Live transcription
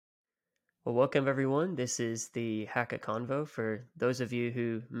Well, welcome everyone. This is the Hacka Convo. For those of you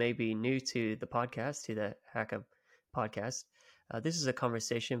who may be new to the podcast, to the Hacka podcast, this is a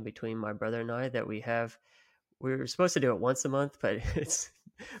conversation between my brother and I that we have. We were supposed to do it once a month, but it's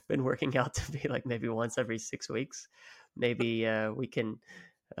been working out to be like maybe once every 6 weeks. Maybe we can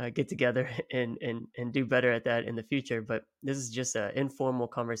get together and do better at that in the future. But this is just an informal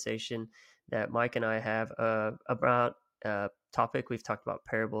conversation that Mike and I have about topic. We've talked about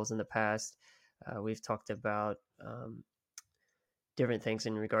parables in the past. We've talked about different things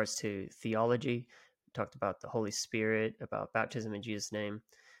in regards to theology. We talked about the Holy Spirit, about baptism in Jesus' name,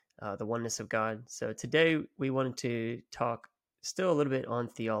 the oneness of God. So today we wanted to talk still a little bit on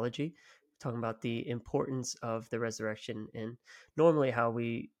theology, talking about the importance of the resurrection. And normally how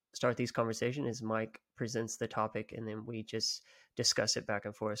we start these conversations is Mike presents the topic and then we just discuss it back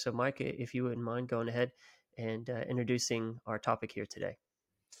and forth. So Mike, if you wouldn't mind going ahead and introducing our topic here today.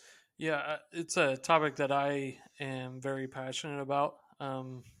 Yeah, it's a topic that I am very passionate about.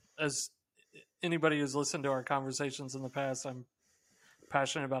 As anybody who's listened to our conversations in the past, I'm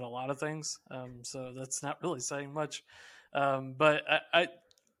passionate about a lot of things. So that's not really saying much. But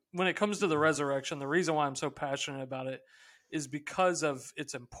when it comes to the resurrection, the reason why I'm so passionate about it is because of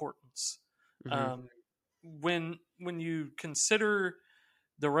its importance. Mm-hmm. When you consider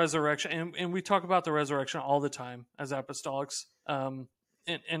the resurrection, and we talk about the resurrection all the time as apostolics, and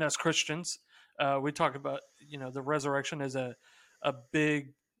as Christians, we talk about the resurrection as a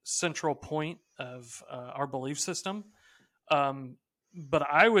big central point of our belief system. But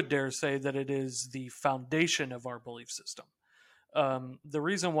I would dare say that it is the foundation of our belief system. The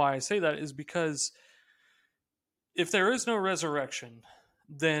reason why I say that is because if there is no resurrection,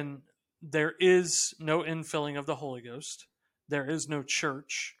 then there is no infilling of the Holy Ghost. There is no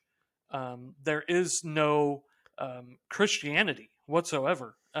church. There is no Christianity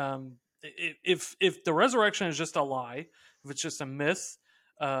whatsoever. If the resurrection is just a lie, if it's just a myth,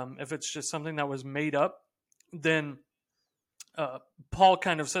 if it's just something that was made up, then Paul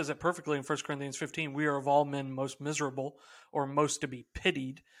kind of says it perfectly in 1 Corinthians 15. We are of all men most miserable, or most to be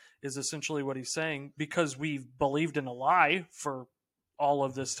pitied, is essentially what he's saying, because we've believed in a lie for all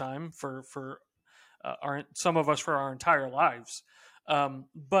of this time, for some of us for our entire lives.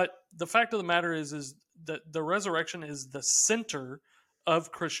 But the fact of the matter is that the resurrection is the center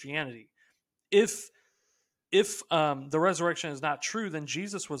of Christianity. If the resurrection is not true, then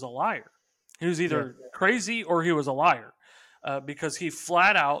Jesus was a liar. He was either crazy or he was a liar, because he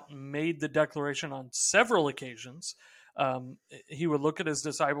flat out made the declaration on several occasions. He would look at his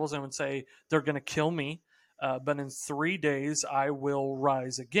disciples and would say, "They're going to kill me, but in 3 days I will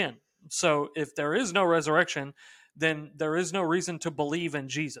rise again." So if there is no resurrection, then there is no reason to believe in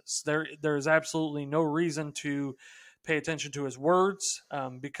Jesus. There is absolutely no reason to pay attention to his words,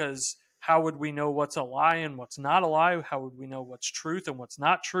 because how would we know what's a lie and what's not a lie? How would we know what's truth and what's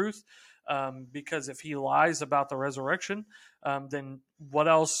not truth? Because if he lies about the resurrection, then what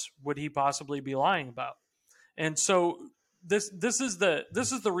else would he possibly be lying about? And so this is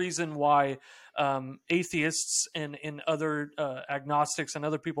the reason why atheists and other agnostics and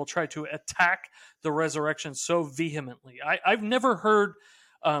other people try to attack the resurrection so vehemently. I've never heard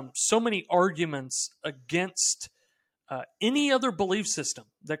so many arguments against any other belief system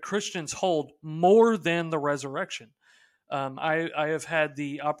that Christians hold more than the resurrection. I have had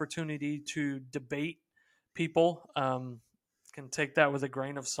the opportunity to debate people. Can take that with a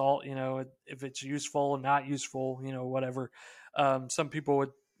grain of salt, if it's useful or not useful, whatever. Some people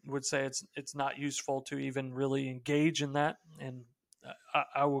would say it's not useful to even really engage in that, and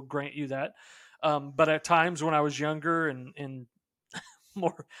I will grant you that. But at times when I was younger and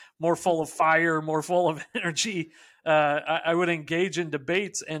more full of fire, more full of energy, I would engage in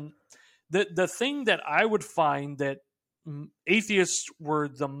debates. And the thing that I would find that atheists were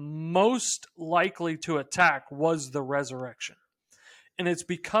the most likely to attack was the resurrection. And it's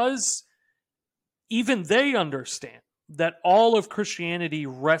because even they understand that all of Christianity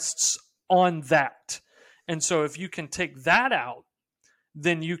rests on that. And so if you can take that out,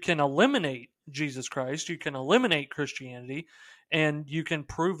 then you can eliminate Jesus Christ, you can eliminate Christianity, and you can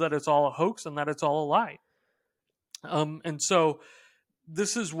prove that it's all a hoax and that it's all a lie. And so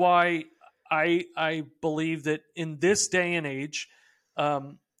this is why I believe that in this day and age,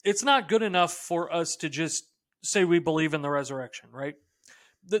 it's not good enough for us to just say we believe in the resurrection, right?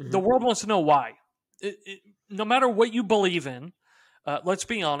 The world wants to know why. No matter what you believe in, let's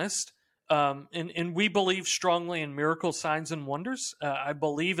be honest, and we believe strongly in miracles, signs, and wonders. I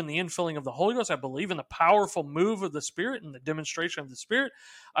believe in the infilling of the Holy Ghost. I believe in the powerful move of the Spirit and the demonstration of the Spirit.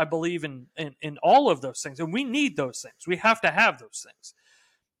 I believe in all of those things, and we need those things. We have to have those things.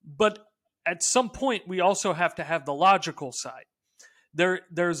 But at some point, we also have to have the logical side.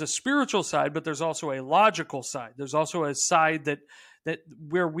 There's a spiritual side, but there's also a logical side. There's also a side that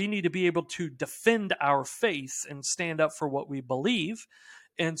where we need to be able to defend our faith and stand up for what we believe.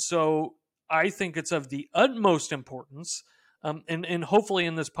 And so I think it's of the utmost importance. And hopefully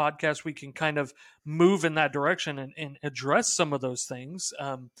in this podcast we can kind of move in that direction and address some of those things.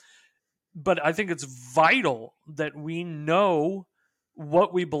 But I think it's vital that we know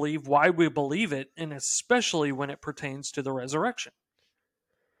what we believe, why we believe it, and especially when it pertains to the resurrection.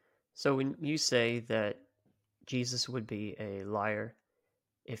 So when you say that Jesus would be a liar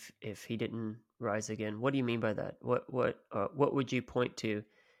if he didn't rise again, what do you mean by that? What would you point to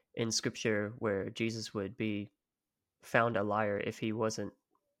in Scripture where Jesus would be found a liar if he wasn't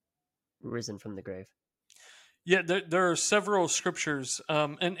risen from the grave? Yeah, there are several scriptures,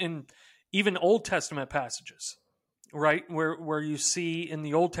 and even Old Testament passages, right, where you see in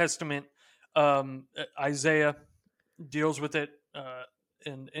the Old Testament, Isaiah deals with it,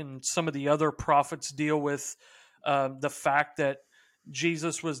 and some of the other prophets deal with the fact that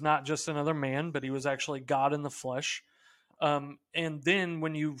Jesus was not just another man, but he was actually God in the flesh. And then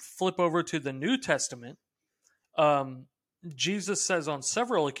when you flip over to the New Testament, um, Jesus says on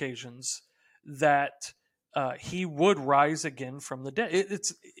several occasions that he would rise again from the dead.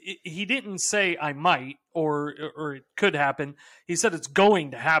 He didn't say I might or it could happen. He said it's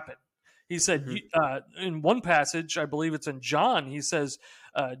going to happen. He said Hmm. in one passage, I believe it's in John, he says,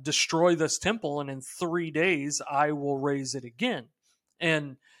 "Destroy this temple, and in 3 days I will raise it again."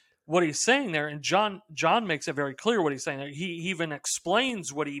 And what he's saying there, and John makes it very clear what he's saying there. He even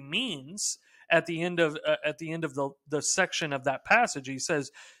explains what he means at the end of the section of that passage. He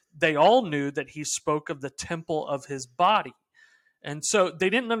says they all knew that he spoke of the temple of his body. And so they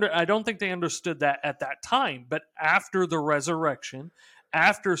didn't I don't think they understood that at that time, but after the resurrection,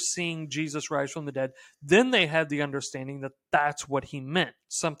 after seeing Jesus rise from the dead, then they had the understanding that that's what he meant.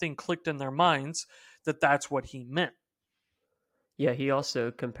 Something clicked in their minds that that's what he meant. Yeah, he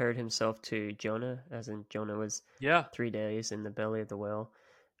also compared himself to Jonah, as in Jonah was Yeah. 3 days in the belly of the whale.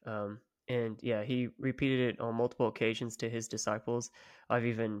 And yeah, he repeated it on multiple occasions to his disciples. I've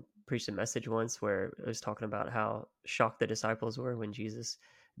even preached a message once where I was talking about how shocked the disciples were when Jesus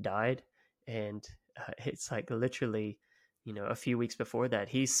died. And it's like literally, a few weeks before that,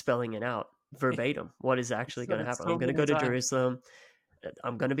 he's spelling it out verbatim what is He actually said going to it happen. so I'm going to many go to times. Jerusalem.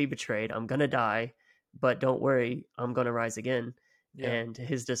 I'm going to be betrayed. I'm going to die, but don't worry, I'm going to rise again. Yeah. And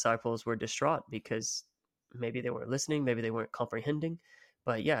his disciples were distraught because maybe they weren't listening, maybe they weren't comprehending.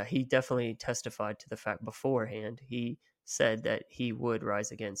 But yeah, he definitely testified to the fact beforehand. He said that he would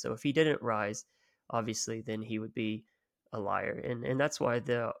rise again. So if he didn't rise, obviously, then he would be a liar. And that's why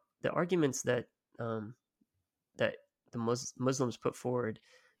the arguments that the Muslims put forward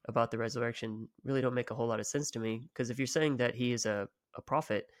about the resurrection really don't make a whole lot of sense to me. Because if you're saying that he is a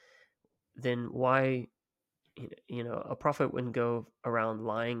prophet, then why, a prophet wouldn't go around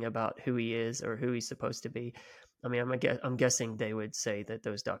lying about who he is or who he's supposed to be? I mean, I'm guessing they would say that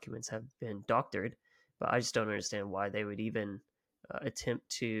those documents have been doctored, but I just don't understand why they would even attempt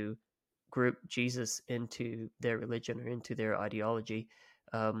to group Jesus into their religion or into their ideology,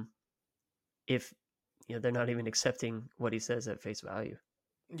 um, if they're not even accepting what he says at face value.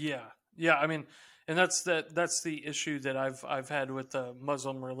 Yeah, yeah. I mean, and that's the issue that I've had with the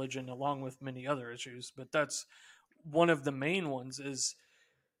Muslim religion, along with many other issues. But that's one of the main ones: is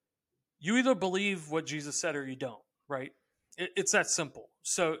you either believe what Jesus said or you don't. Right? It's that simple.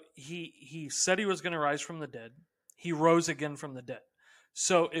 So he said he was going to rise from the dead. He rose again from the dead.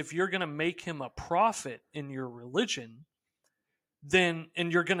 So if you're going to make him a prophet in your religion, then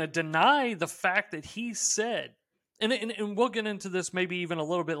and you're going to deny the fact that he said, and we'll get into this maybe even a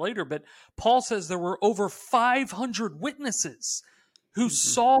little bit later, but Paul says there were over 500 witnesses who Hmm.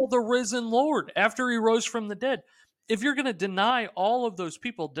 saw the risen Lord after he rose from the dead. If you're going to deny all of those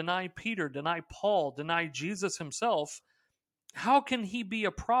people, deny Peter, deny Paul, deny Jesus himself, how can he be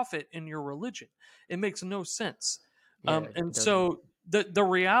a prophet in your religion? It makes no sense. Yeah, it And doesn't. so the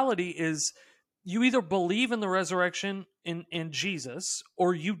reality is you either believe in the resurrection in Jesus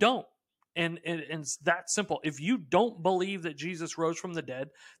or you don't. And it's that simple. If you don't believe that Jesus rose from the dead,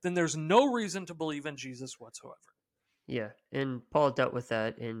 then there's no reason to believe in Jesus whatsoever. Yeah, and Paul dealt with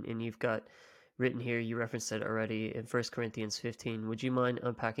that, and you've got written here, you referenced it already in 1 Corinthians 15. Would you mind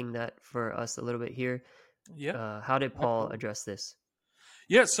unpacking that for us a little bit here? Yeah, How did Paul absolutely. address this?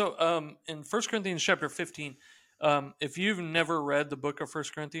 Yeah, so in First Corinthians chapter 15, if you've never read the book of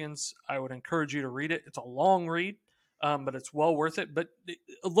First Corinthians, I would encourage you to read it. It's a long read, but it's well worth it. But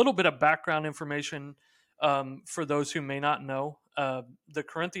a little bit of background information for those who may not know. the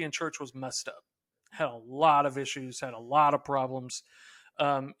Corinthian church was messed up, had a lot of issues, had a lot of problems.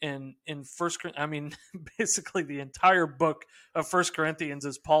 And in I mean, basically the entire book of First Corinthians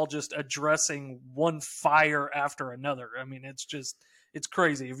is Paul just addressing one fire after another. I mean, it's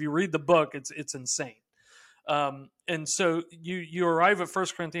crazy. If you read the book, it's insane. And so you arrive at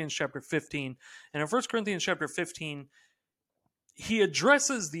First Corinthians chapter 15, and in First Corinthians chapter 15, he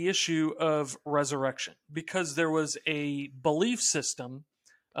addresses the issue of resurrection because there was a belief system.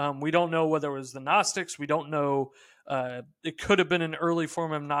 We don't know whether it was the Gnostics. We don't know. It could have been an early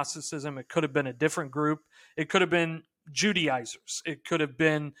form of Gnosticism. It could have been a different group. It could have been Judaizers. It could have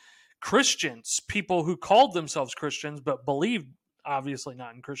been Christians, people who called themselves Christians but believed obviously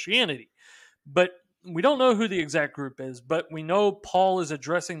not in Christianity. But we don't know who the exact group is, but we know Paul is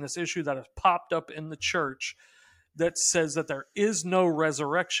addressing this issue that has popped up in the church that says that there is no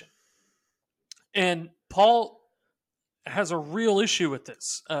resurrection. And Paul has a real issue with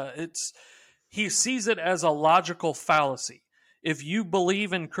this. He sees it as a logical fallacy. If you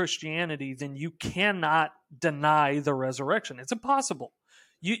believe in Christianity, then you cannot deny the resurrection. It's impossible.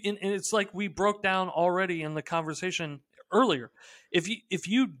 And it's like we broke down already in the conversation earlier. If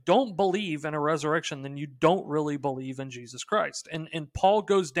you don't believe in a resurrection, then you don't really believe in Jesus Christ. And Paul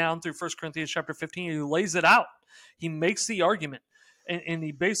goes down through 1 Corinthians chapter 15 and he lays it out. He makes the argument, and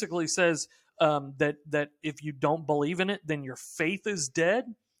he basically says that if you don't believe in it, then your faith is dead.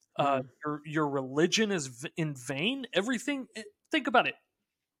 Your religion is in vain. Everything. Think about it.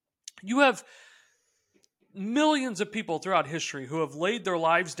 You have millions of people throughout history who have laid their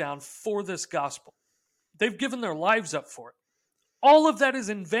lives down for this gospel. They've given their lives up for it. All of that is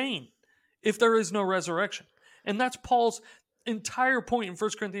in vain if there is no resurrection. And that's Paul's entire point in 1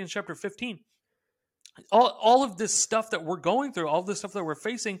 Corinthians chapter 15. All of this stuff that we're going through, all of this stuff that we're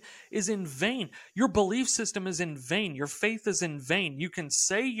facing is in vain. Your belief system is in vain. Your faith is in vain. You can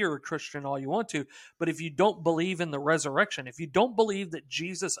say you're a Christian all you want to, but if you don't believe in the resurrection, if you don't believe that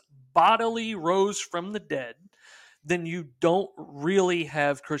Jesus bodily rose from the dead, then you don't really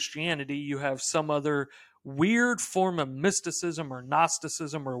have Christianity. You have some other weird form of mysticism or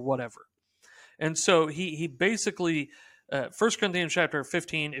Gnosticism or whatever. And so he basically, 1 Corinthians chapter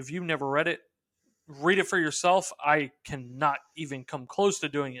 15, if you've never read it, read it for yourself. I cannot even come close to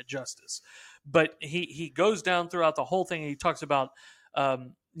doing it justice. But he goes down throughout the whole thing. And he talks about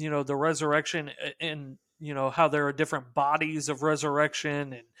the resurrection and how there are different bodies of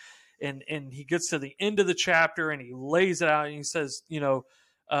resurrection, and he gets to the end of the chapter and he lays it out and he says,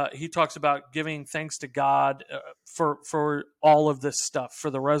 he talks about giving thanks to God for all of this stuff, for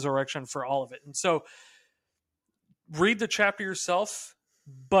the resurrection, for all of it. And so read the chapter yourself.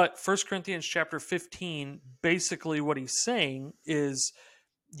 But 1 Corinthians chapter 15, basically what he's saying is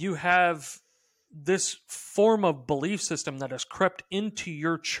you have this form of belief system that has crept into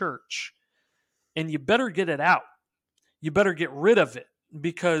your church, and you better get it out. You better get rid of it,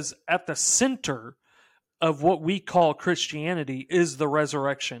 because at the center of what we call Christianity is the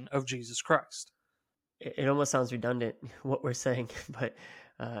resurrection of Jesus Christ. It almost sounds redundant what we're saying, but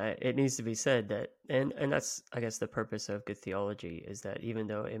it needs to be said that, and that's, I guess, the purpose of good theology, is that even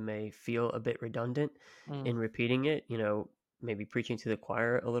though it may feel a bit redundant in repeating it, maybe preaching to the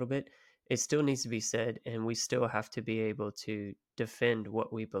choir a little bit, it still needs to be said, and we still have to be able to defend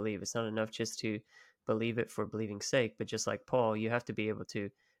what we believe. It's not enough just to believe it for believing's sake, but just like Paul, you have to be able to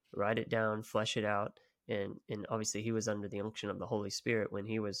write it down, flesh it out, and obviously he was under the unction of the Holy Spirit when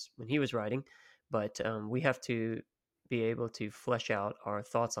he was writing, but we have to be able to flesh out our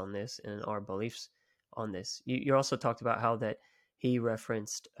thoughts on this and our beliefs on this. You also talked about how that he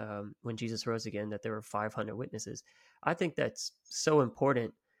referenced when Jesus rose again that there were 500 witnesses. I think that's so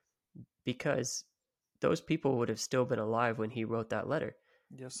important because those people would have still been alive when he wrote that letter.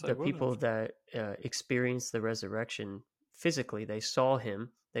 Yes, the people that experienced the resurrection physically, they saw him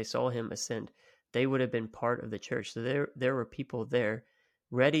ascend. They would have been part of the church. So there were people there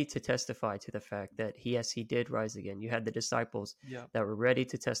ready to testify to the fact that he did rise again. You had the disciples that were ready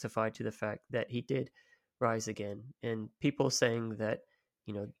to testify to the fact that he did rise again. And people saying that,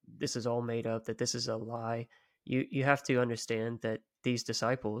 this is all made up, that this is a lie. You have to understand that these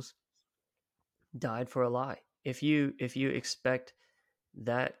disciples died for a lie. If you expect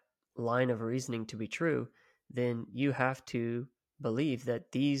that line of reasoning to be true, then you have to believe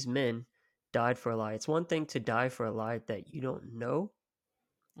that these men died for a lie. It's one thing to die for a lie that you don't know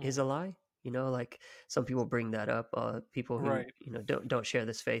is a lie. Like some people bring that up. People who don't share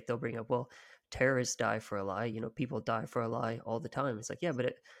this faith, they'll bring up, well, terrorists die for a lie. People die for a lie all the time. It's like, yeah,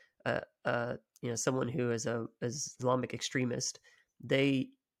 but someone who is a Islamic extremist, they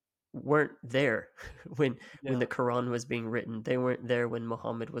weren't there when the Yeah. Quran was being written. They weren't there when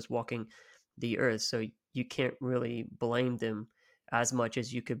Muhammad was walking the earth. So you can't really blame them as much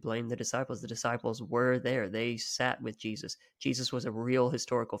as you could blame the disciples. The disciples were there. They sat with Jesus. Jesus was a real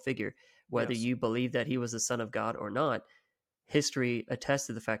historical figure. Whether Yes. you believe that he was the son of God or not, history attests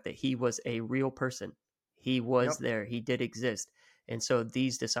to the fact that he was a real person. He was Yep. there. He did exist. And so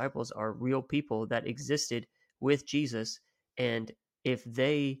these disciples are real people that existed with Jesus. And if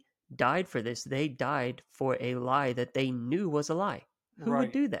they died for this, they died for a lie that they knew was a lie. Who would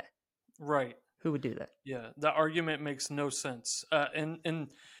Right. do that? Right. Who would do that? Yeah. The argument makes no sense. And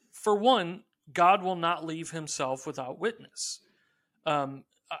for one, God will not leave himself without witness.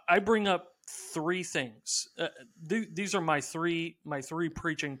 I bring up three things. These are my three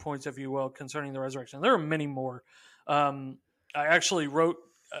preaching points, if you will, concerning the resurrection. There are many more. I actually wrote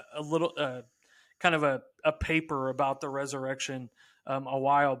a little kind of a paper about the resurrection a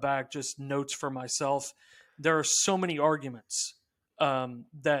while back, just notes for myself. There are so many arguments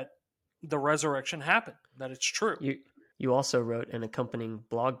that the resurrection happened, that it's true. You you also wrote an accompanying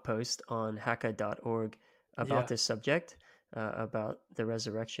blog post on Hacka.org about Yeah. this subject, about the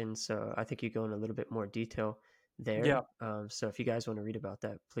resurrection. So I think you go in a little bit more detail Yeah. there. So if you guys want to read about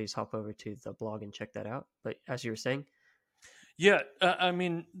that, please hop over to the blog and check that out. But as you were saying, Yeah, I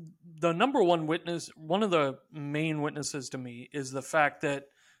mean, the number one witness, one of the main witnesses to me, is the fact that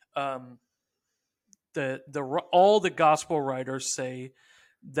um, all the gospel writers say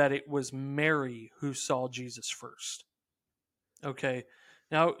that it was Mary who saw Jesus first. Okay,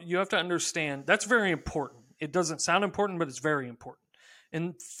 now you have to understand that's very important. It doesn't sound important, but it's very important.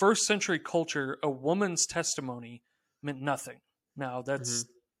 In first century culture, a woman's testimony meant nothing. Now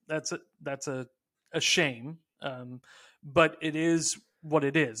mm-hmm. that's a shame, but it is what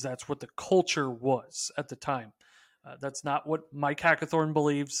it is. That's what the culture was at the time. That's not what Mike Hackathorn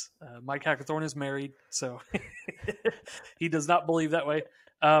believes. Mike Hackathorn is married, so he does not believe that way.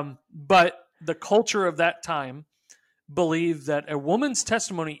 But the culture of that time believed that a woman's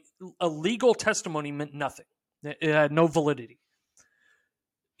testimony, a legal testimony, meant nothing. It had no validity.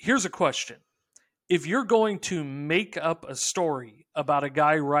 Here's a question. If you're going to make up a story about a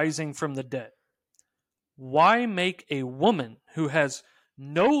guy rising from the dead, why make a woman who has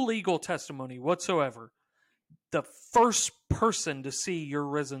no legal testimony whatsoever the first person to see your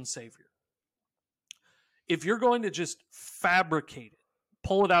risen Savior? If you're going to just fabricate it,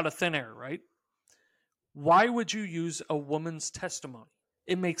 pull it out of thin air, right? Why would you use a woman's testimony?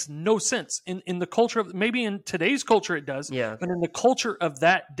 It makes no sense. In the culture of, maybe in today's culture it does, Yeah, but in the culture of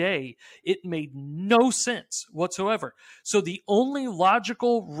that day, it made no sense whatsoever. So the only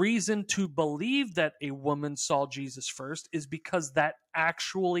logical reason to believe that a woman saw Jesus first is because that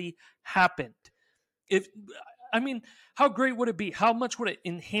actually happened. If I mean, how great would it be? How much would it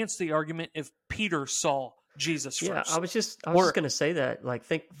enhance the argument if Peter saw Jesus yeah. first? I was just Or gonna say that. Like,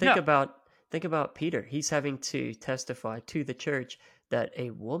 yeah, think about Peter. He's having to testify to the church that a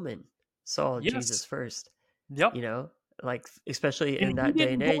woman saw Jesus yes, first. yep. You know, like especially And in he that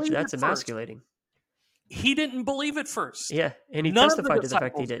day and didn't age, believe it that's first. emasculating. He didn't believe it first. Yeah, and he None of the testified to the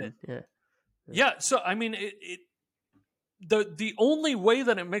fact he disciples did. didn't. Yeah, yeah. Yeah, so I mean, the only way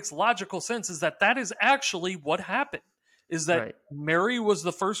that it makes logical sense is that that is actually what happened. Is that Right. Mary was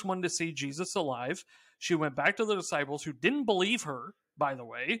the first one to see Jesus alive. She went back to the disciples who didn't believe her, by the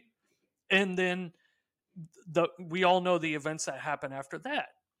way, and then we all know the events that happen after that.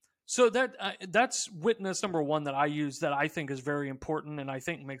 So that's witness number one that I use that I think is very important and I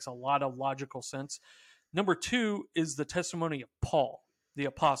think makes a lot of logical sense. Number two is the testimony of Paul, the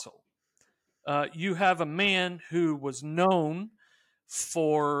apostle. You have a man who was known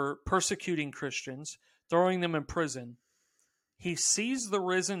for persecuting Christians, throwing them in prison. He sees the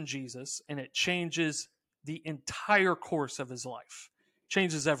risen Jesus, and it changes the entire course of his life,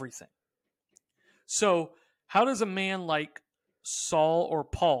 changes everything. So, how does a man like Saul or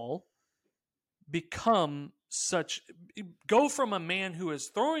Paul become such, go from a man who is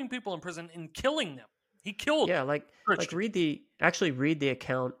throwing people in prison and killing them? He killed Yeah, like Christians. read the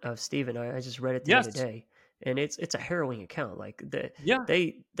account of Stephen. I just read it the other Yes. day, and it's a harrowing account. Like Yeah.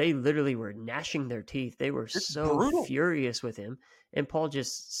 they literally were gnashing their teeth. They were It's so brutal. furious with him, and Paul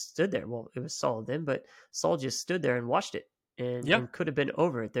just stood there. Well, it was Saul then, but Saul just stood there and watched it, Yeah. and could have been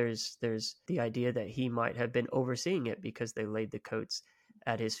over it. There's the idea that he might have been overseeing it because they laid the coats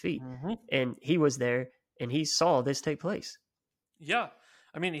at his feet, Hmm. and he was there and he saw this take place. Yeah.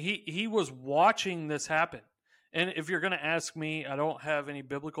 I mean, he was watching this happen. And if you're going to ask me, I don't have any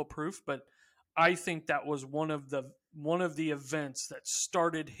biblical proof, but I think that was one of the events that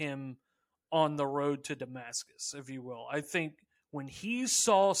started him on the road to Damascus, if you will. I think when he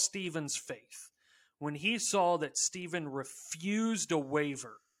saw Stephen's faith, when he saw that Stephen refused to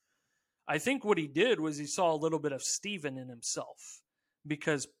waver, I think what he did was he saw a little bit of Stephen in himself.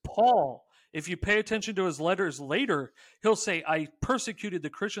 Because Paul, if you pay attention to his letters later, he'll say, I persecuted the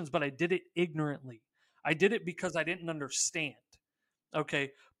Christians, but I did it ignorantly. I did it because I didn't understand.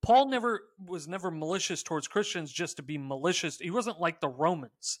 Okay. Paul was never malicious towards Christians just to be malicious. He wasn't like the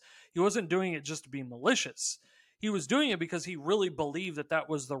Romans. He wasn't doing it just to be malicious. He was doing it because he really believed that that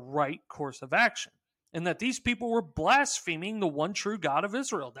was the right course of action and that these people were blaspheming the one true God of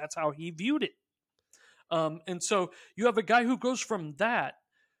Israel. That's how he viewed it. And so you have a guy who goes from that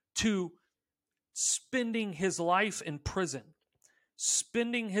to spending his life in prison,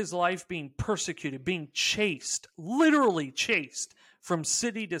 spending his life being persecuted, being chased, literally chased from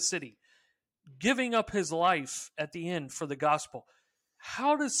city to city, giving up his life at the end for the gospel.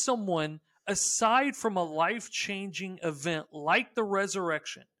 How does someone, aside from a life-changing event like the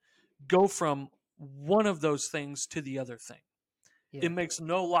resurrection, go from one of those things to the other thing? Yeah. It makes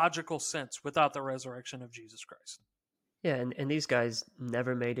no logical sense without the resurrection of Jesus Christ. Yeah, and these guys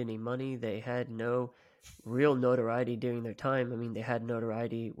never made any money. They had no real notoriety during their time. I mean, they had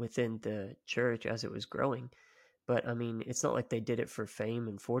notoriety within the church as it was growing. But I mean, it's not like they did it for fame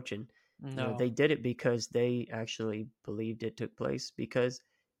and fortune. No. They did it because they actually believed it took place, because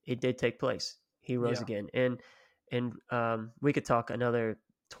it did take place. He rose Yeah. again. And we could talk another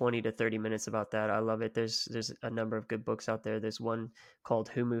 20 to 30 minutes about that. I love it. There's a number of good books out there. There's one called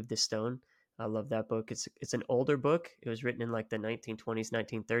Who Moved the Stone. I love that book. It's an older book. It was written in like the 1920s,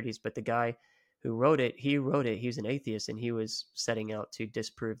 1930s, but the guy who wrote it, he was an atheist, and he was setting out to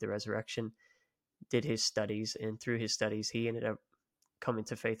disprove the resurrection, did his studies, and through his studies, he ended up coming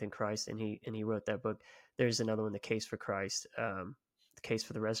to faith in Christ, and he wrote that book. There's another one, The Case for Christ, The Case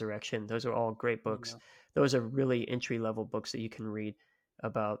for the Resurrection. Those are all great books. Yeah. Those are really entry level books that you can read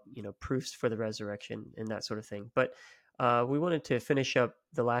about, proofs for the resurrection and that sort of thing. But we wanted to finish up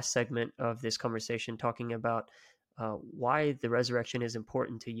the last segment of this conversation talking about why the resurrection is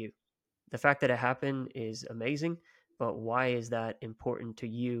important to you. The fact that it happened is amazing, but why is that important to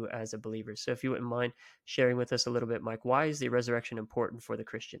you as a believer? So if you wouldn't mind sharing with us a little bit, Mike, why is the resurrection important for the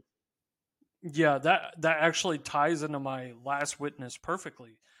Christian? Yeah, that actually ties into my last witness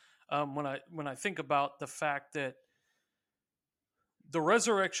perfectly. When I think about the fact that the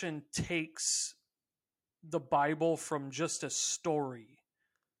resurrection takes the Bible from just a story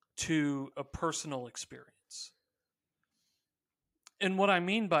to a personal experience. And what I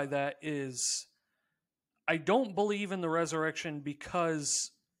mean by that is I don't believe in the resurrection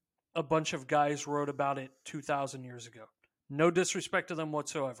because a bunch of guys wrote about it 2,000 years ago. No disrespect to them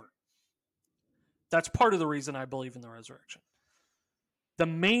whatsoever. That's part of the reason I believe in the resurrection. The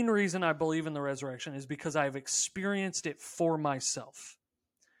main reason I believe in the resurrection is because I've experienced it for myself.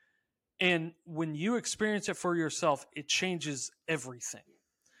 And when you experience it for yourself, it changes everything.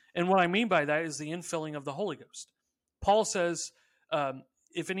 And what I mean by that is the infilling of the Holy Ghost. Paul says,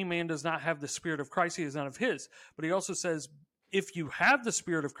 if any man does not have the Spirit of Christ, he is not of his. But he also says, if you have the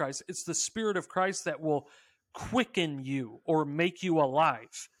Spirit of Christ, it's the Spirit of Christ that will quicken you or make you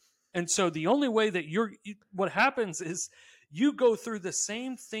alive. And so the only way that what happens is you go through the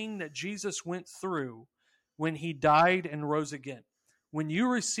same thing that Jesus went through when he died and rose again. When you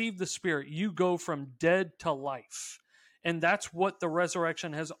receive the Spirit, you go from dead to life. And that's what the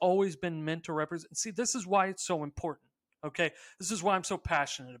resurrection has always been meant to represent. See, this is why it's so important. Okay? This is why I'm so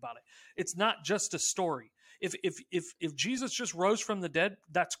passionate about it. It's not just a story. If Jesus just rose from the dead,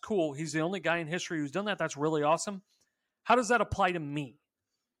 that's cool. He's the only guy in history who's done that. That's really awesome. How does that apply to me?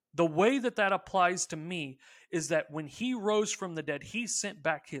 The way that applies to me is that when he rose from the dead, he sent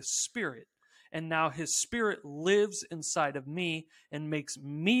back his Spirit. And now his Spirit lives inside of me and makes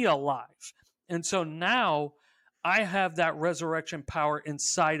me alive. And so now I have that resurrection power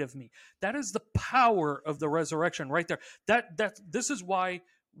inside of me. That is the power of the resurrection right there. This is why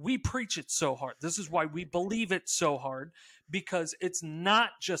we preach it so hard. This is why we believe it so hard, because it's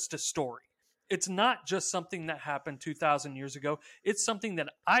not just a story. It's not just something that happened 2,000 years ago. It's something that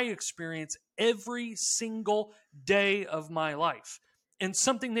I experience every single day of my life, and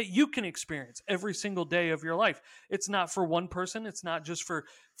something that you can experience every single day of your life. It's not for one person. It's not just for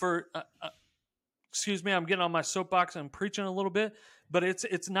excuse me, I'm getting on my soapbox and preaching a little bit, but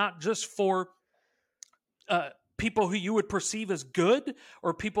it's not just for people who you would perceive as good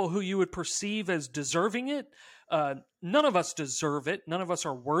or people who you would perceive as deserving it. None of us deserve it. None of us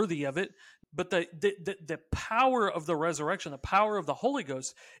are worthy of it. But the power of the resurrection, the power of the Holy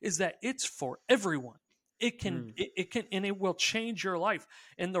Ghost, is that it's for everyone. It can, and it will change your life.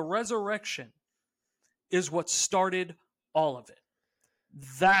 And the resurrection is what started all of it.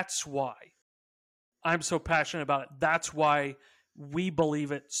 That's why I'm so passionate about it. That's why we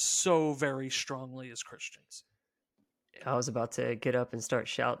believe it so very strongly as Christians. I was about to get up and start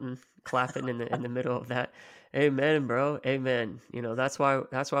shouting, clapping in the middle of that. Amen, bro. Amen. That's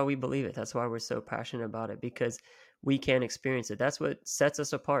why we believe it. That's why we're so passionate about it, because we can experience it. That's what sets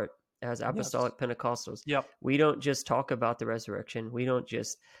us apart as Yes. apostolic Pentecostals. Yep. We don't just talk about the resurrection. We don't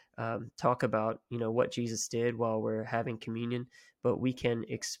just talk about what Jesus did while we're having communion, but we can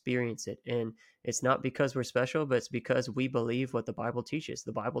experience it. And it's not because we're special, but it's because we believe what the Bible teaches.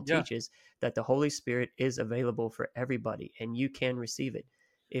 The Bible Yeah. teaches that the Holy Spirit is available for everybody, and you can receive it.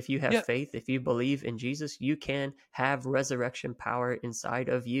 If you have Yeah. faith, if you believe in Jesus, you can have resurrection power inside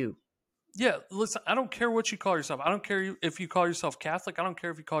of you. Yeah. Listen, I don't care what you call yourself. I don't care if you call yourself Catholic. I don't care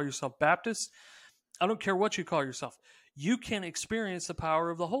if you call yourself Baptist. I don't care what you call yourself. You can experience the power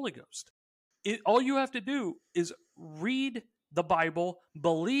of the Holy Ghost. All you have to do is read the Bible,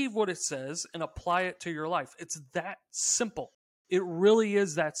 believe what it says, and apply it to your life. It's that simple. It really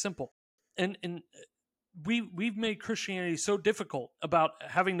is that simple. And we've made Christianity so difficult about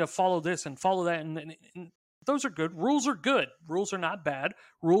having to follow this and follow that, and those are good. Rules are good. Rules are not bad.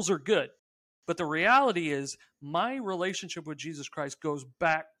 Rules are good. But the reality is, my relationship with Jesus Christ goes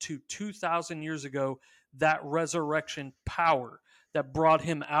back to 2,000 years ago. That resurrection power that brought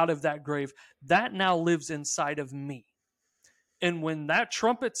him out of that grave, that now lives inside of me. And when that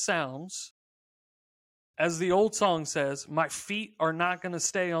trumpet sounds, as the old song says, my feet are not going to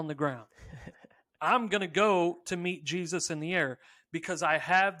stay on the ground. I'm going to go to meet Jesus in the air because I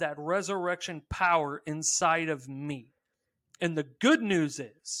have that resurrection power inside of me. And the good news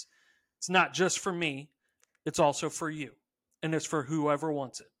is, it's not just for me, it's also for you. And it's for whoever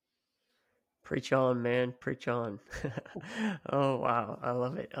wants it. Preach on, man. Preach on. Oh, wow. I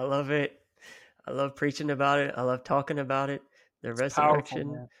love it. I love it. I love preaching about it. I love talking about it. The It's powerful,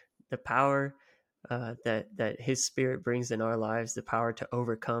 resurrection, man. the power that His Spirit brings in our lives, the power to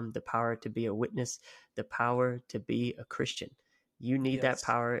overcome, the power to be a witness, the power to be a Christian. You need that Yes.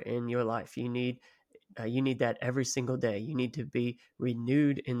 power in your life. You need that every single day. You need to be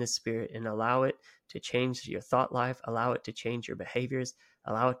renewed in the Spirit and allow it to change your thought life, allow it to change your behaviors,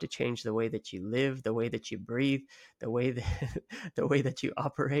 allow it to change the way that you live, the way that you breathe, the way that the way that you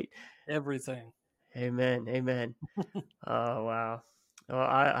operate. Everything. Amen. Amen. Oh, wow.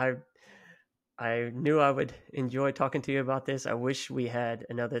 Well, I knew I would enjoy talking to you about this. I wish we had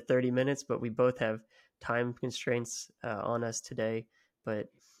another 30 minutes, but we both have time constraints on us today. But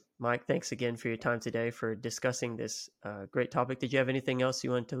Mike, thanks again for your time today for discussing this great topic. Did you have anything else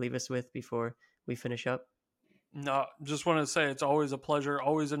you wanted to leave us with before we finish up? No, just want to say it's always a pleasure.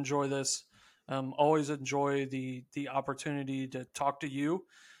 Always enjoy this. Always enjoy the opportunity to talk to you,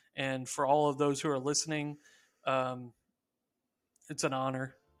 and for all of those who are listening, um, it's an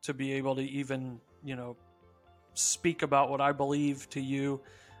honor to be able to even speak about what I believe to you,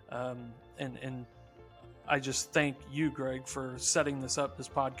 and I just thank you, Greg, for setting this up. This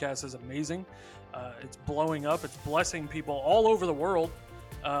podcast is amazing. It's blowing up. It's blessing people all over the world,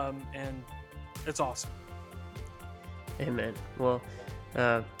 and it's awesome. Amen. Well,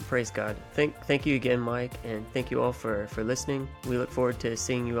 praise God. Thank you again, Mike, and thank you all for listening. We look forward to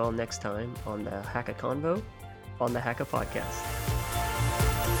seeing you all next time on the Hacka Convo on the Hacka Podcast.